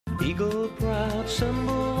Eagle, proud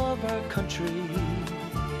symbol of our country,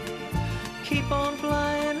 keep on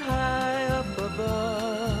flying high up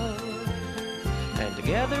above, and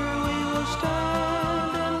together we will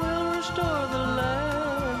stand and we'll restore the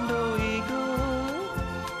land. Oh, Eagle,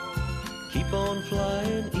 keep on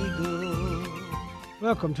flying, Eagle.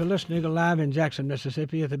 Welcome to Listen Eagle Live in Jackson,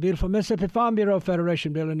 Mississippi, at the beautiful Mississippi Farm Bureau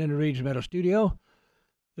Federation building in the Reeves Meadow Studio.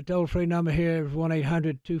 The toll-free number here is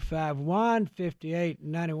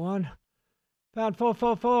 1-800-251-5891. Pound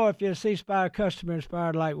 444 if you're a C-Spire customer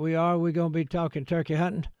inspired like we are. We're going to be talking turkey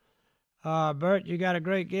hunting. Bert, you got a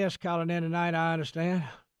great guest calling in tonight, I understand.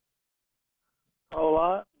 All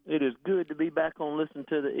right. It is good to be back on Listen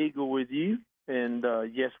to the Eagle with you. And,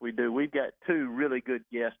 yes, we do. We've got two really good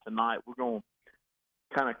guests tonight. We're going to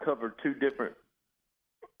kind of cover two different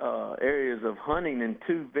areas of hunting and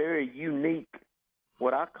two very unique,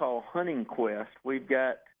 what I call hunting quests. We've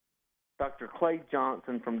got Dr. Clay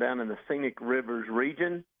Johnston from down in the Scenic Rivers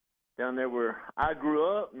region, down there where I grew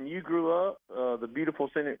up and you grew up, the beautiful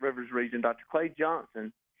Scenic Rivers region. Dr. Clay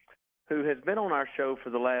Johnston, who has been on our show for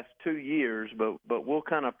the last 2 years, but we'll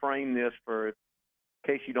kind of frame this for in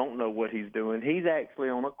case you don't know what he's doing. He's actually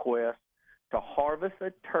on a quest to harvest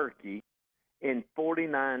a turkey in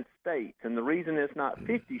 49 states. And the reason it's not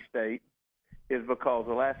 50 states is because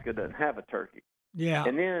Alaska doesn't have a turkey. Yeah.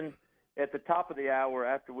 And then at the top of the hour,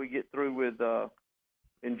 after we get through with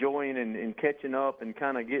enjoying and catching up and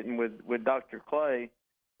kind of getting with Dr. Clay,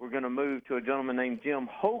 we're going to move to a gentleman named Jim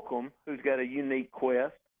Holcomb, who's got a unique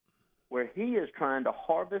quest where he is trying to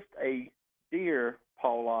harvest a deer,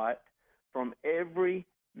 Paul Lott, from every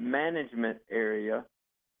management area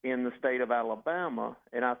in the state of Alabama.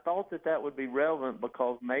 And I thought that would be relevant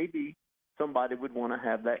because maybe somebody would want to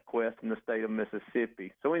have that quest in the state of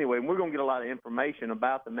Mississippi. So anyway, we're going to get a lot of information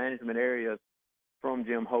about the management areas from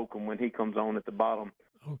Jim Holcomb when he comes on at the bottom.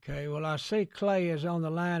 Okay, well, I see Clay is on the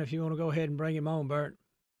line if you want to go ahead and bring him on, Bert.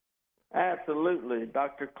 Absolutely.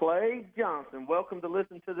 Dr. Clay Johnston, welcome to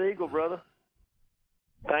Listen to the Eagle, brother.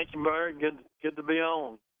 Thank you, Bert. Good to be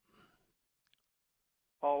on.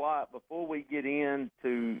 Paul Lott, before we get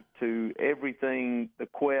into everything, the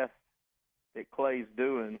quest that Clay's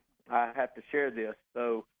doing, I have to share this.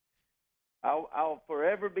 So I'll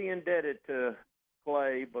forever be indebted to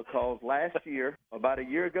Clay because last year, about a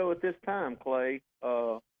year ago at this time, Clay,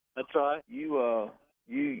 that's right. You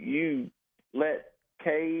let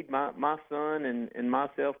Cade, my son, and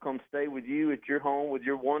myself come stay with you at your home with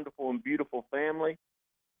your wonderful and beautiful family,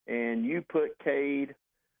 and you put Cade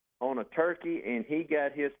on a turkey, and he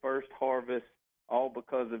got his first harvest all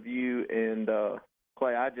because of you. And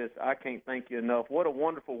Clay, I can't thank you enough. What a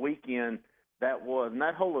wonderful weekend that was, and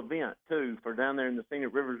that whole event too for down there in the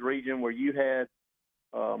Scenic Rivers region where you had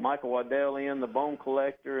Michael Waddell in, the bone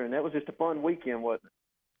collector, and that was just a fun weekend, wasn't it?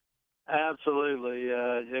 Absolutely,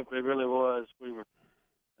 it really was. We were.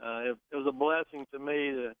 It was a blessing to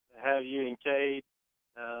me to have you and Cade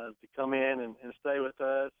to come in and stay with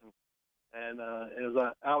us, and it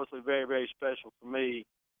was obviously very, very special for me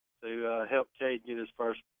to help Cade get his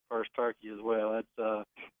first turkey as well. It's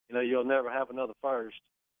you'll never have another first,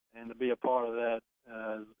 and to be a part of that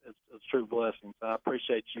it's a true blessing. So I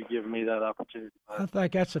appreciate you giving me that opportunity. I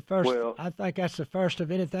think that's the first. Well, I think that's the first of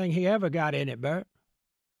anything he ever got in it, Bert.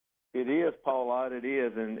 It is, Paul Lott, it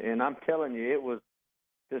is, and I'm telling you, it was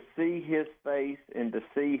to see his face and to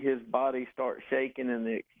see his body start shaking and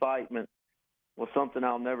the excitement was something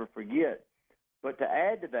I'll never forget. But to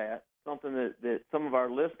add to that, something that some of our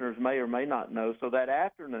listeners may or may not know, so that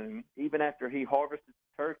afternoon, even after he harvested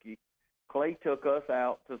the turkey, Clay took us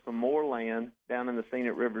out to some more land down in the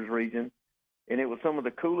Scenic Rivers region, and it was some of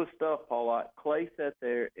the coolest stuff, Paul Lott. Clay sat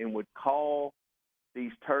there and would call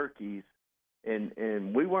these turkeys,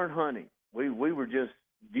 and we weren't hunting. We were just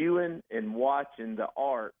viewing and watching the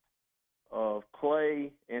art of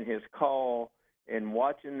Clay and his call and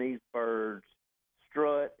watching these birds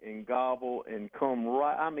strut and gobble and come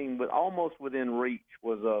right, almost within reach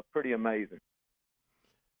was pretty amazing.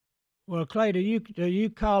 Well, Clay, do you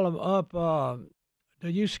call them up? Do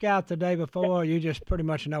you scout the day before, or you just pretty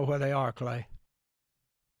much know where they are, Clay?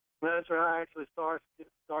 That's right. I actually start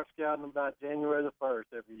scouting about January the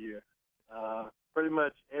 1st every year. Pretty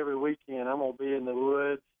much every weekend I'm going to be in the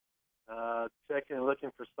woods, checking and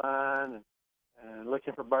looking for sign and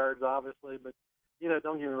looking for birds, obviously. But,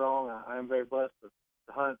 don't get me wrong, I am very blessed to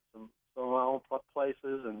hunt some of my own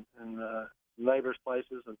places and neighbors'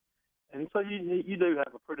 places. And so you do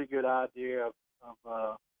have a pretty good idea of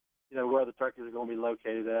where the turkeys are going to be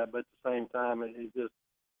located at. But at the same time, you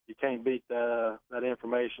can't beat that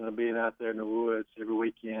information of being out there in the woods every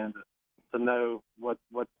weekend to know what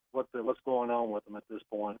what's going on with them at this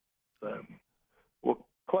point. So, well,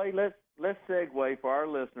 Clay, let's segue for our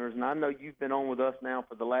listeners, and I know you've been on with us now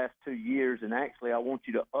for the last 2 years, and actually I want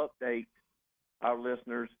you to update our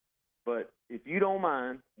listeners. But if you don't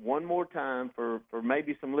mind, one more time for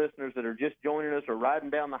maybe some listeners that are just joining us or riding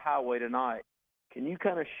down the highway tonight, can you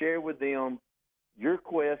kind of share with them your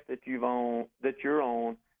quest that you're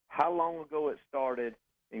on, how long ago it started,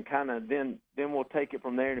 and kind of then we'll take it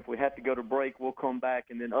from there. And if we have to go to break, we'll come back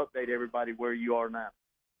and then update everybody where you are now.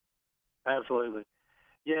 Absolutely.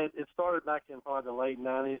 Yeah, it started back in probably the late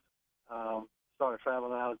 90s. Started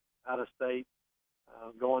traveling out of state,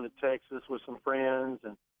 going to Texas with some friends,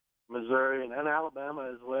 and Missouri and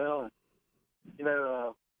Alabama as well. And, you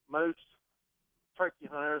know, most turkey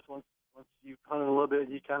hunters, once you've hunted a little bit,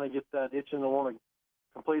 you kind of get that itching to want to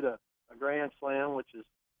complete a grand slam, which is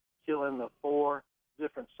killing the 4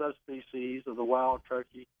 different subspecies of the wild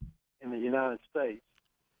turkey in the United States.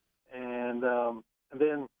 And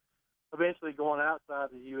then eventually going outside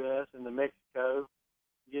the U.S. into Mexico,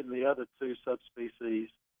 getting the other 2 subspecies.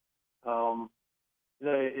 You know,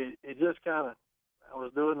 it just kind of, I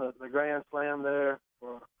was doing the Grand Slam there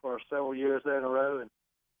for several years there in a row, and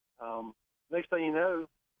next thing you know,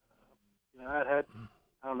 I had,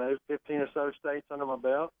 I don't know, 15 or so states under my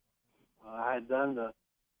belt. I had done the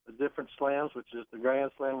different slams, which is the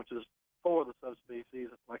Grand Slam, which is 4 of the subspecies,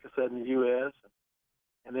 like I said, in the U.S.,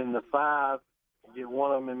 and then the 5, you get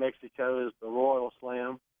one of them in Mexico, is the Royal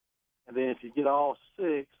Slam, and then if you get all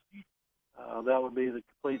 6, that would be the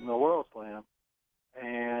completing the World Slam.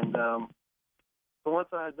 And so once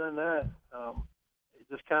I had done that, it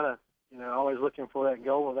just kind of, always looking for that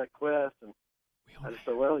goal or that quest, and I just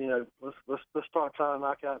said, well, let's start trying to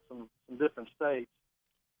knock out some different states.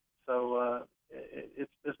 So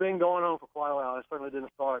it's been going on for quite a while. I certainly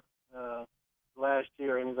didn't start last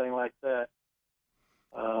year or anything like that.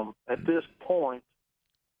 At this point,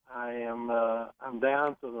 I'm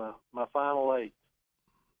down to my final 8,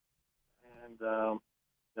 and now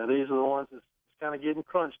these are the ones that's kind of getting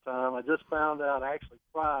crunch time. I just found out actually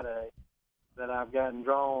Friday that I've gotten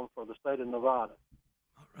drawn for the state of Nevada.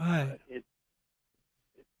 All right. It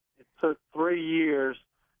took 3 years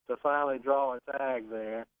to finally draw a tag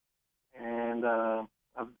there, and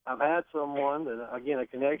I've had someone that, again, a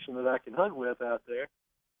connection that I can hunt with out there.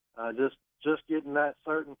 Just getting that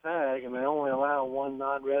certain tag, and they only allow 1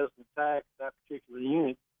 non-resident tag for that particular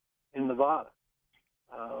unit in Nevada.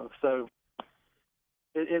 So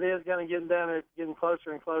it is kind of getting down there, getting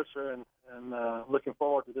closer and closer, and looking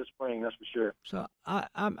forward to this spring, that's for sure. So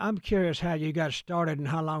I'm curious how you got started and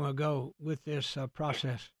how long ago with this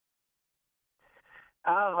process.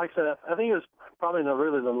 Like I said, I think it was probably in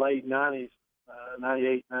the late 90s,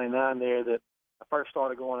 98, 99 there, that I first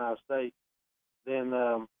started going out of state. Then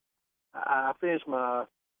I finished my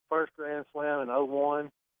first Grand Slam in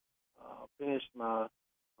 01, finished my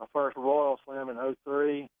first Royal Slam in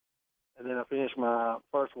 03, and then I finished my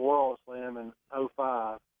first World Slam in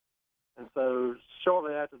 05. And so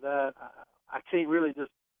shortly after that, I can't really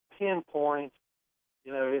just pinpoint,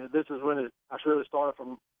 this is when I really started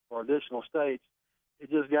for additional states. It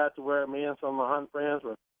just got to where me and some of my hunting friends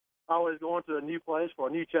were always going to a new place for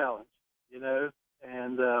a new challenge,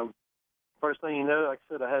 and first thing you know, like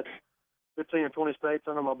I said, I had 15 or 20 states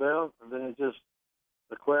under my belt, and then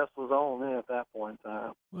the quest was on then at that point in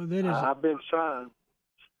time. Well, then I've been trying.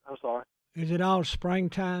 I'm sorry. Is it all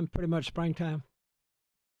springtime, pretty much springtime?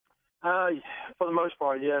 For the most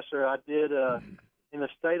part, yes, sir. I did, in the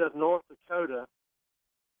state of North Dakota,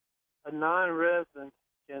 a non-resident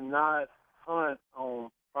cannot hunt on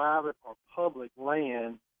private or public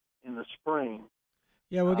land in the spring.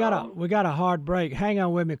 Yeah, we got a hard break. Hang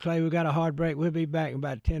on with me, Clay. We got a hard break. We'll be back in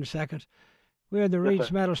about 10 seconds. We're in the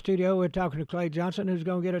Reed's Metal Studio. We're talking to Clay Johnston, who's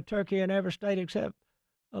going to get a turkey in every state except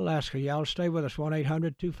Alaska. Y'all stay with us.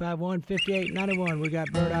 1-800-251-5891. We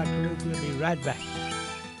got Bert out to We'll be right back.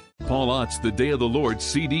 Paul Ott's The Day of the Lord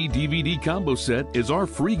CD-DVD combo set is our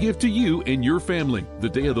free gift to you and your family. The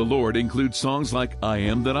Day of the Lord includes songs like I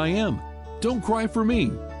Am That I Am, Don't Cry for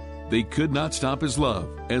Me, They Could Not Stop His Love,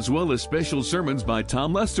 as well as special sermons by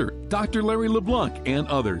Tom Lester, Dr. Larry LeBlanc, and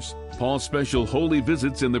others. Paul's special Holy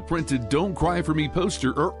Visits and the printed Don't Cry for Me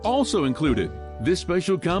poster are also included. This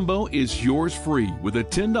special combo is yours free with a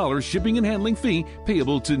 $10 shipping and handling fee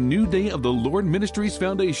payable to New Day of the Lord Ministries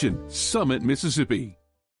Foundation, Summit, Mississippi.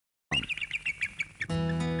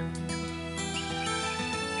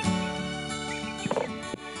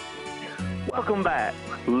 Welcome back.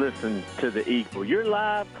 Listen to The Eagle, your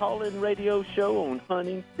live call-in radio show on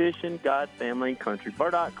hunting, fishing, God, family, and country.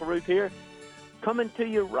 Bert Caruth here, coming to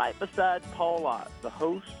you right beside Paul Ott, the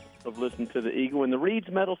host of Listen to the Eagle. In the Reed's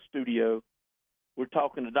Metal Studio, we're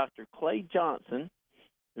talking to Dr. Clay Johnston,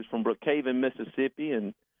 who's from Brookhaven, Mississippi,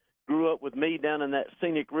 and grew up with me down in that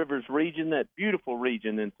Scenic Rivers region, that beautiful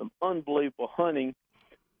region, and some unbelievable hunting.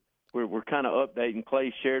 We're kind of updating.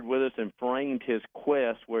 Clay shared with us and framed his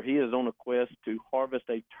quest, where he is on a quest to harvest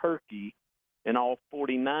a turkey in all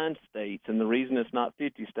 49 states. And the reason it's not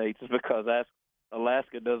 50 states is because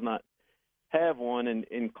Alaska does not have one.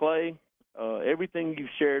 And Clay, everything you've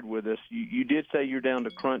shared with us, you did say you're down to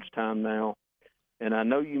crunch time now. And I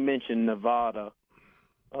know you mentioned Nevada,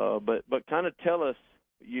 but kind of tell us,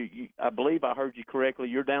 I believe I heard you correctly,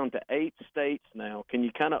 you're down to 8 states now. Can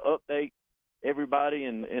you kind of update everybody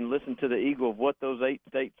and Listen to the Eagle of what those 8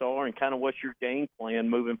 states are and kind of what's your game plan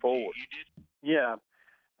moving forward? Yeah.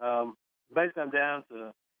 Basically, I'm down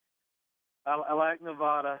to, I like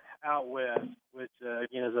Nevada out west, which,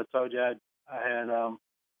 again, as I told you, I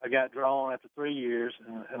got drawn after 3 years,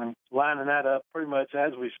 and I'm lining that up pretty much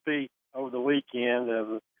as we speak over the weekend.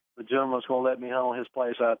 The gentleman's going to let me hunt on his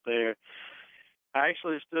place out there. I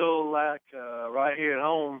actually still like right here at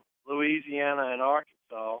home, Louisiana and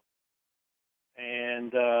Arkansas.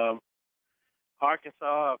 And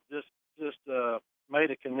Arkansas, I've just made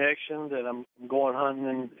a connection that I'm going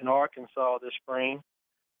hunting in Arkansas this spring.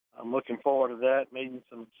 I'm looking forward to that, meeting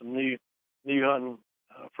some new hunting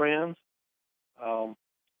friends.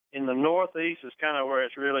 In the Northeast is kind of where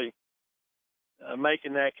it's really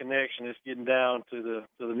making that connection. It's getting down to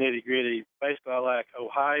the nitty gritty. Basically, I like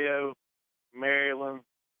Ohio, Maryland,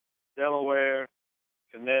 Delaware,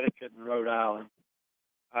 Connecticut, and Rhode Island.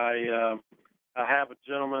 I have a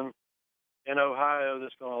gentleman in Ohio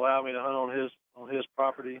that's going to allow me to hunt on his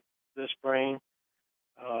property this spring.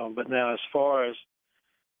 But now, as far as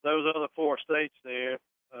those other 4 states there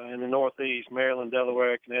in the Northeast, Maryland,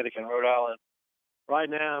 Delaware, Connecticut, and Rhode Island, right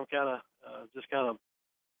now I'm kind of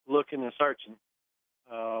looking and searching.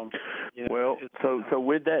 Well, so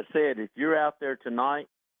with that said, if you're out there tonight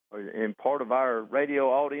and part of our radio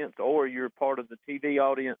audience, or you're part of the TV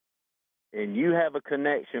audience, and you have a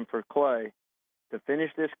connection for Clay to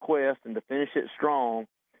finish this quest and to finish it strong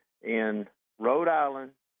in Rhode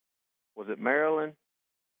Island, was it Maryland,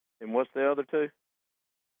 and what's the other 2?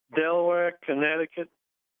 Delaware, Connecticut,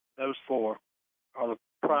 those 4 are the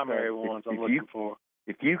primary ones I'm looking for.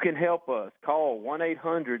 If you can help us, call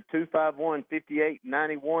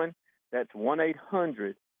 1-800-251-5891. That's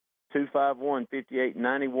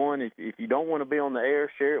 1-800-251-5891. If you don't want to be on the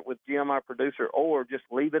air, share it with Jim, our producer, or just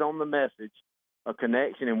leave it on the message, a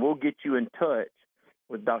connection, and we'll get you in touch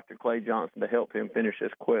with Dr. Clay Johnston to help him finish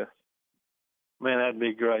this quest. Man, that'd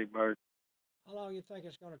be great, Bert. How long do you think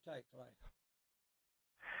it's going to take, Clay?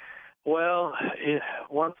 Well,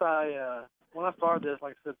 when I started this,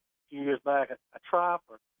 like I said a few years back, I try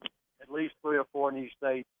for at least 3 or 4 new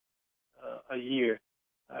states a year,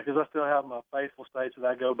 because I still have my faithful states that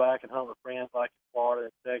I go back and hunt with friends, like Florida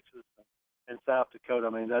and Texas and South Dakota. I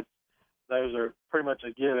mean, those are pretty much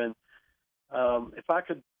a given. If I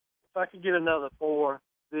could get another 4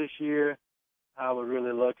 this year, I would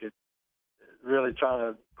really look at really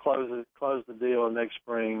trying to close the deal next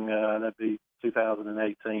spring. That'd be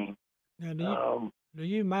 2018. Now, do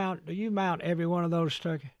you mount every one of those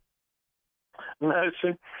turkeys? No,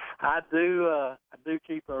 sir. I do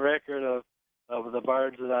keep a record of the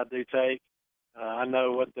birds that I do take. I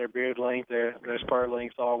know what their beard length, their spur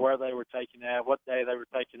lengths are, where they were taken at, what day they were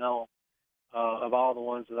taken on, of all the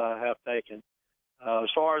ones that I have taken.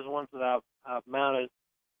 As far as the ones that I've mounted,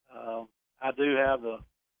 I do have the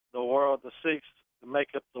 6 to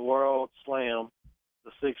make up the World Slam,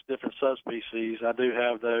 the 6 different subspecies. I do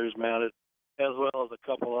have those mounted, as well as a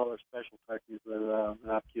couple other special turkeys that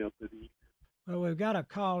I've killed through the years. Well, we've got a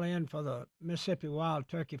call in for the Mississippi Wild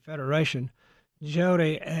Turkey Federation,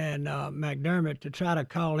 Jody and McDermott, to try to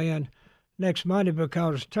call in next Monday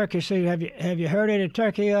because turkey season. Have you heard any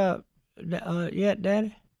turkey yet,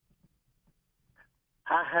 Danny?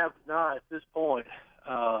 I have not at this point.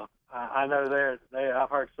 I know I've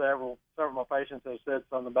heard several of my patients have said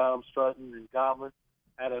something about them strutting and gobbling.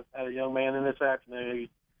 Had a young man in this afternoon who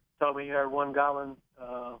told me he heard one gobbling,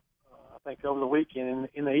 I think over the weekend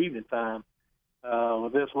in the evening time.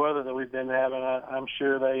 With this weather that we've been having, I'm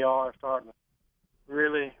sure they are starting to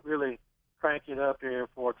really, really crank it up here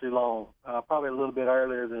for too long. Probably a little bit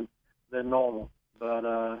earlier than normal. But,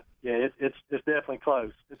 yeah, it's definitely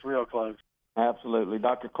close. It's real close. Absolutely.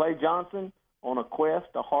 Dr. Clay Johnston on a quest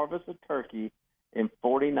to harvest a turkey in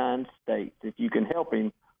 49 states. If you can help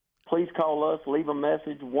him, please call us. Leave a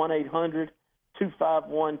message,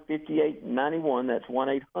 1-800-251-5891. That's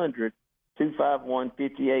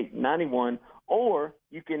 1-800-251-5891. Or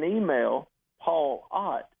you can email Paul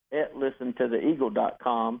Ott at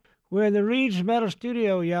listentotheeagle.com. We're in the Reed's Metal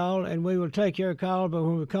Studio, y'all, and we will take your call, but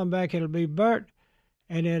when we come back, it'll be Bert,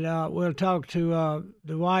 and then we'll talk to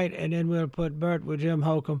Dwight, and then we'll put Bert with Jim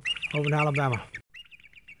Holcomb over in Alabama.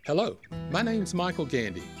 Hello, my name's Michael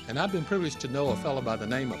Gandy, and I've been privileged to know a fellow by the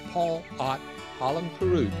name of Paul Ott Holland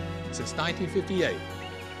Peru since 1958.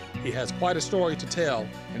 He has quite a story to tell,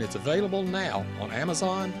 and it's available now on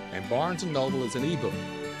Amazon and Barnes & Noble as an ebook.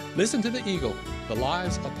 Listen to the Eagle, The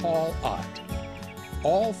Lives of Paul Ott.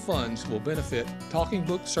 All funds will benefit Talking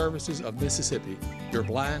Book Services of Mississippi, your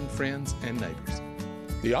blind friends and neighbors.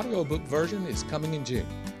 The audiobook version is coming in June.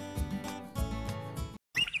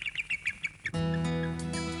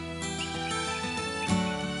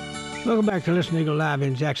 Welcome back to Listen Eagle Live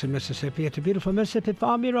in Jackson, Mississippi. At the beautiful Mississippi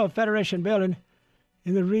Farm Bureau Federation Building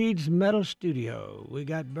in the Reed's Metal Studio. We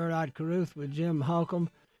got Bert Ott Carruth with Jim Holcomb.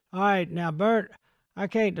 All right, now, Bert, I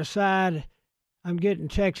can't decide. I'm getting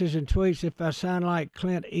texts and tweets if I sound like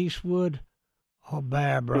Clint Eastwood or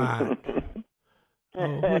Bear Bryant.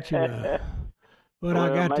 What you know? But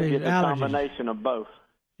well, I got maybe these it's a allergies. combination of both.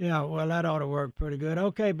 Yeah, well, that ought to work pretty good.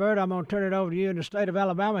 Okay, Bert, I'm going to turn it over to you in the state of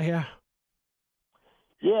Alabama here.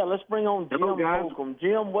 Yeah, let's bring on Jim Hello, guys. Holcomb.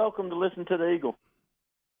 Jim, welcome to Listen to the Eagle.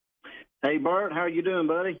 Hey, Bert, how are you doing,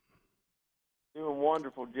 buddy? Doing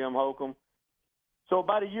wonderful, Jim Holcomb. So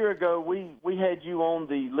about a year ago, we had you on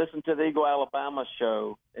the Listen to the Eagle Alabama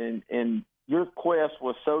show, and your quest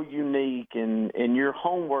was so unique, and your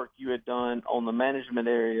homework you had done on the management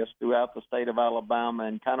areas throughout the state of Alabama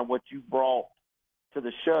and kind of what you brought to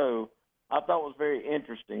the show, I thought was very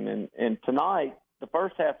interesting. And tonight, the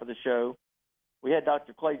first half of the show, we had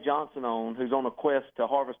Dr. Clay Johnston on, who's on a quest to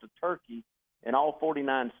harvest a turkey in all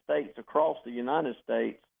 49 states across the United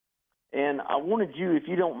States. And I wanted you, if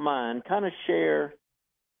you don't mind, kind of share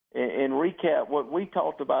and recap what we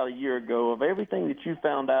talked about a year ago of everything that you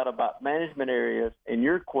found out about management areas and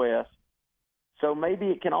your quest. So maybe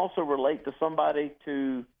it can also relate to somebody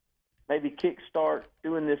to maybe kickstart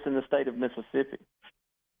doing this in the state of Mississippi.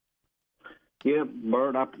 Yeah,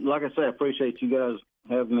 Bert, like I said, I appreciate you guys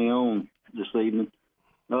having me on this evening.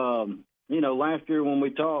 Last year when we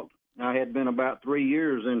talked, I had been about 3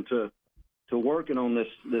 years into working on this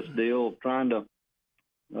deal, trying to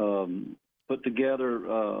put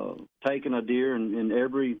together taking a deer in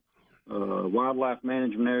every wildlife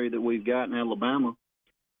management area that we've got in Alabama,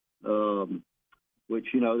 which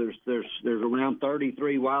there's around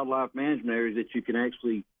 33 wildlife management areas that you can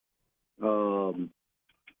actually hunt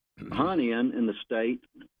in the state.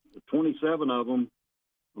 27 of them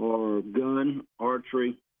are gun,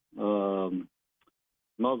 archery,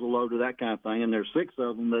 muzzleloader, that kind of thing, and there's 6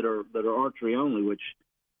 of them that are archery only, which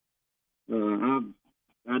I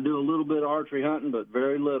do a little bit of archery hunting, but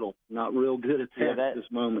very little. Not real good at that at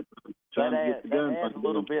this moment. That adds a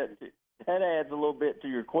little bit to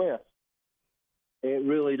your quest. It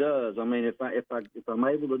really does. I mean, if I'm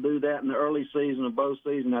able to do that in the early season of bow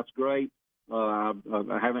season, that's great. I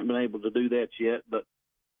haven't been able to do that yet, but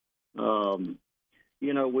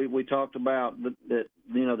we talked about that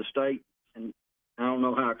the state, and I don't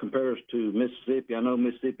know how it compares to Mississippi. I know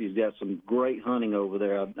Mississippi's got some great hunting over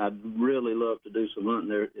there. I'd really love to do some hunting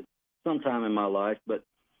there sometime in my life, but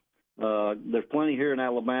there's plenty here in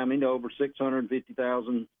Alabama. Over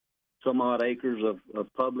 650,000 some odd acres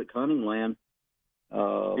of public hunting land.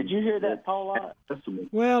 Did you hear that, Paul?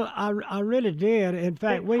 Well, I really did. In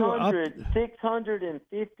fact, we were up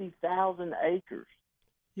 650,000 acres.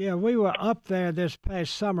 Yeah, we were up there this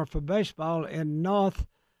past summer for baseball in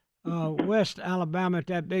West Alabama at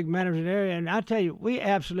that big management area, and I tell you, we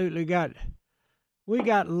absolutely got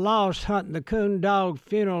lost hunting the coon dog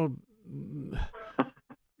funeral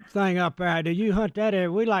thing up there. Did you hunt that area?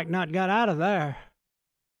 We not got out of there.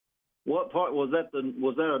 What part was that?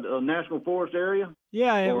 Was that a national forest area?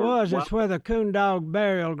 Yeah, it was. It's where the coon dog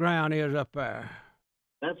burial ground is up there.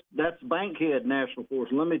 That's Bankhead National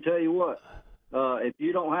Forest. Let me tell you what. If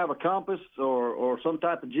you don't have a compass or some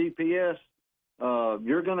type of GPS,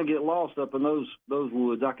 you're going to get lost up in those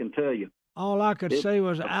woods, I can tell you. All I could see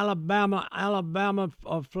was Alabama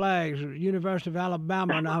flags, University of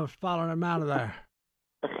Alabama, and I was following them out of there.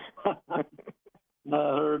 I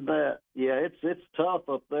heard that. Yeah, it's tough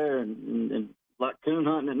up there, and like coon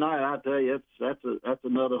hunting at night, I tell you, that's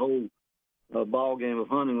another whole ball game of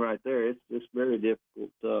hunting right there. It's very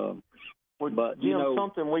difficult. But Jim,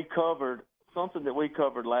 something that we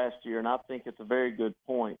covered last year, and I think it's a very good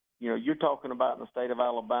point. You're talking about in the state of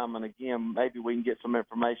Alabama, and again, maybe we can get some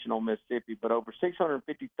information on Mississippi, but over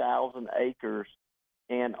 650,000 acres,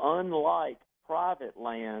 and unlike private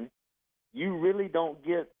land, you really don't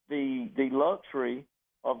get the luxury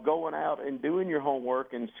of going out and doing your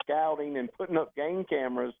homework and scouting and putting up game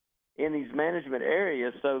cameras in these management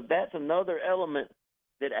areas. So that's another element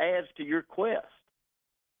that adds to your quest.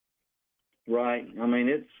 Right. I mean,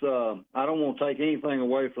 it's I don't want to take anything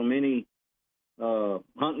away from any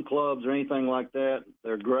hunting clubs or anything like that.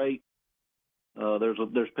 They're great.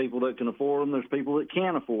 There's people that can afford them. There's people that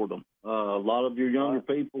can't afford them. A lot of your younger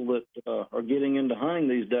people that are getting into hunting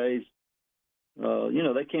these days,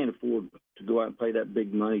 they can't afford to go out and pay that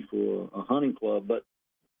big money for a hunting club. But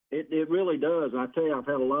it really does. I tell you, I've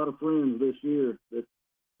had a lot of friends this year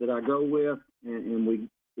that I go with, and we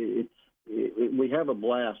have a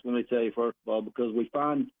blast. Let me tell you, first of all, because we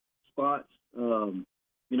find spots.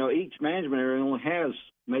 Each management area only has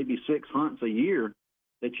maybe 6 hunts a year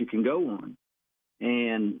that you can go on.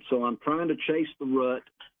 And so I'm trying to chase the rut,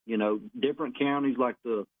 different counties like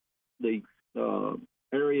the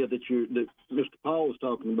area that Mr. Paul was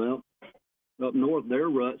talking about. Up north, their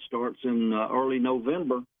rut starts in early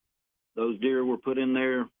November. Those deer were put in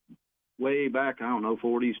there way back,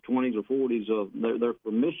 40s, 20s, or 40s. They're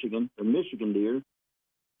from Michigan. They're Michigan deer.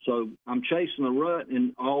 So I'm chasing the rut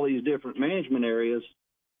in all these different management areas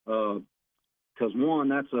because, one,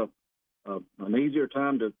 that's an easier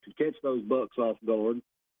time to catch those bucks off guard.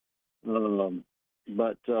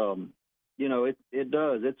 It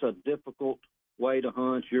does. It's a difficult way to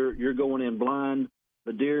hunt. You're going in blind.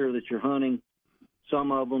 The deer that you're hunting,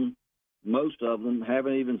 some of them, most of them,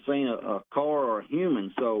 haven't even seen a car or a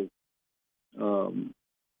human. So, and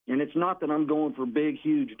it's not that I'm going for big,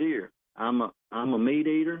 huge deer. I'm a meat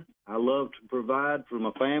eater. I love to provide for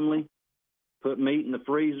my family, put meat in the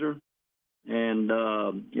freezer. And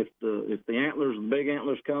if the antlers, the big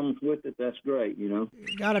antlers comes with it, that's great,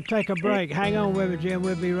 Got to take a break. Hang on with me, Jim.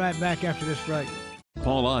 We'll be right back after this break.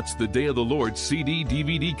 Paul Ott's The Day of the Lord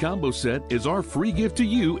CD-DVD combo set is our free gift to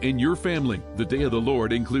you and your family. The Day of the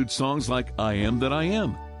Lord includes songs like I Am That I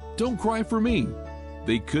Am, Don't Cry for Me,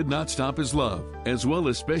 They Could Not Stop His Love, as well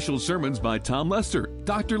as special sermons by Tom Lester,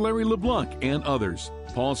 Dr. Larry LeBlanc, and others.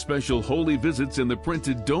 Paul's special Holy Visits and the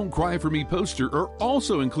printed Don't Cry for Me poster are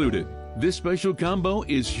also included. This special combo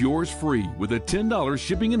is yours free with a $10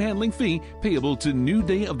 shipping and handling fee payable to New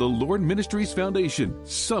Day of the Lord Ministries Foundation,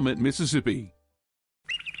 Summit, Mississippi.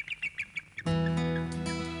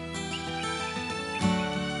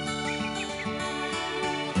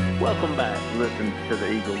 Welcome back. Listen to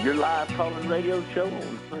the Eagle, your live calling radio show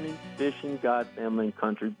on hunting, fishing, God, family, and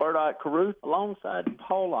country. Bert Caruth alongside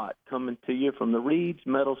Paul Ott coming to you from the Reed's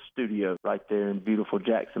Metal Studio right there in beautiful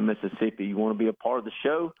Jackson, Mississippi. You want to be a part of the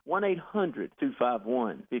show?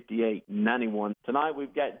 1-800-251-5891. Tonight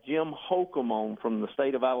we've got Jim Holcomb on from the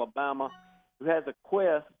state of Alabama, who has a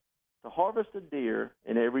quest to harvest a deer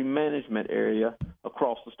in every management area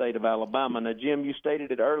across the state of Alabama. Now, Jim, you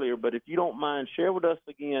stated it earlier, but if you don't mind, share with us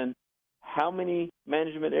again how many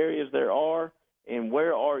management areas there are and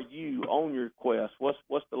where are you on your quest? What's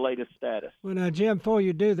the latest status? Well, now, Jim, before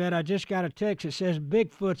you do that, I just got a text that says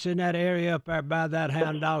Bigfoot's in that area up there by that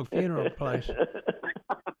hound dog funeral place.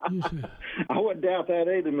 I wouldn't doubt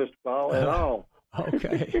that either, Mr. Paul, at all.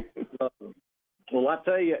 Okay. Well, I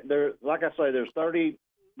tell you, like I say, there's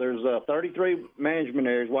 33 management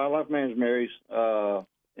areas, wildlife management areas,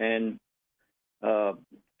 and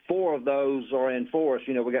 4 of those are in forests.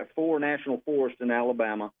 We got 4 national forests in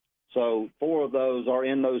Alabama, so 4 of those are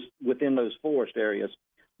within those forest areas.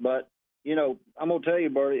 But I'm gonna tell you,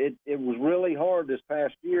 Bert, it was really hard this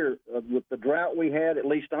past year with the drought we had. At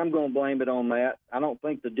least I'm gonna blame it on that. I don't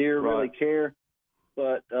think the deer really care,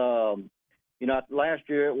 but last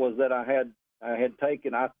year it was that I had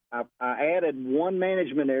taken. I added 1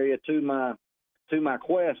 management area to my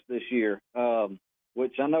quest this year,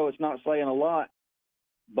 which I know it's not saying a lot,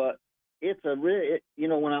 but it's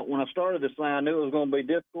when I started this thing, I knew it was going to be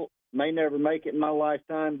difficult. May never make it in my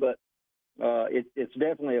lifetime, but it's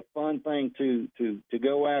definitely a fun thing to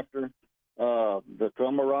go after. The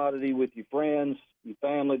camaraderie with your friends, your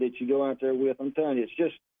family that you go out there with. I'm telling you,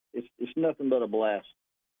 it's nothing but a blast.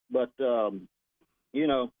 But I'm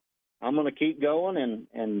going to keep going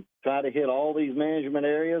and try to hit all these management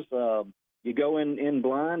areas. You go in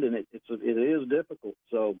blind, and it is difficult.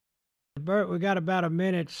 So, Bert, we got about a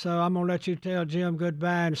minute, so I'm going to let you tell Jim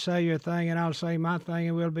goodbye and say your thing, and I'll say my thing,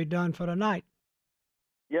 and we'll be done for the night.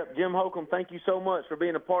 Yep, Jim Holcomb, thank you so much for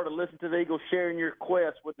being a part of Listen to the Eagle, sharing your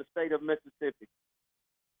quest with the state of Mississippi.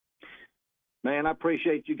 Man, I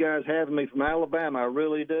appreciate you guys having me from Alabama. I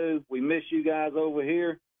really do. We miss you guys over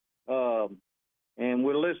here. And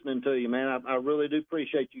we're listening to you, man. I really do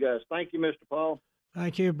appreciate you guys. Thank you, Mr. Paul.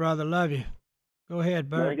 Thank you, brother. Love you. Go ahead,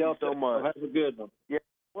 Bert. Thank you so much. Have a good one. Yeah.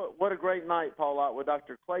 What a great night, Paul Ott, with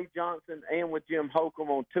Dr. Clay Johnston and with Jim Holcomb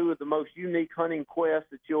on two of the most unique hunting quests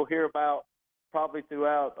that you'll hear about probably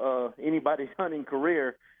throughout anybody's hunting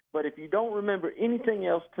career. But if you don't remember anything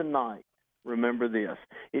else tonight, remember this.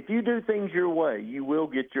 If you do things your way, you will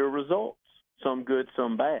get your results, some good,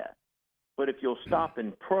 some bad. But if you'll stop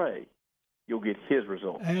and pray, you'll get his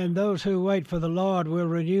results. And those who wait for the Lord will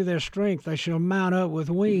renew their strength. They shall mount up with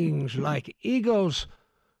wings like eagles.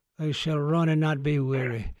 They shall run and not be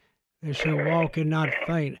weary. They shall walk and not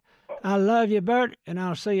faint. I love you, Bert, and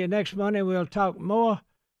I'll see you next Monday. We'll talk more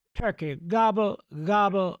turkey. Gobble,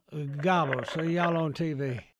 gobble, gobble. See y'all on TV.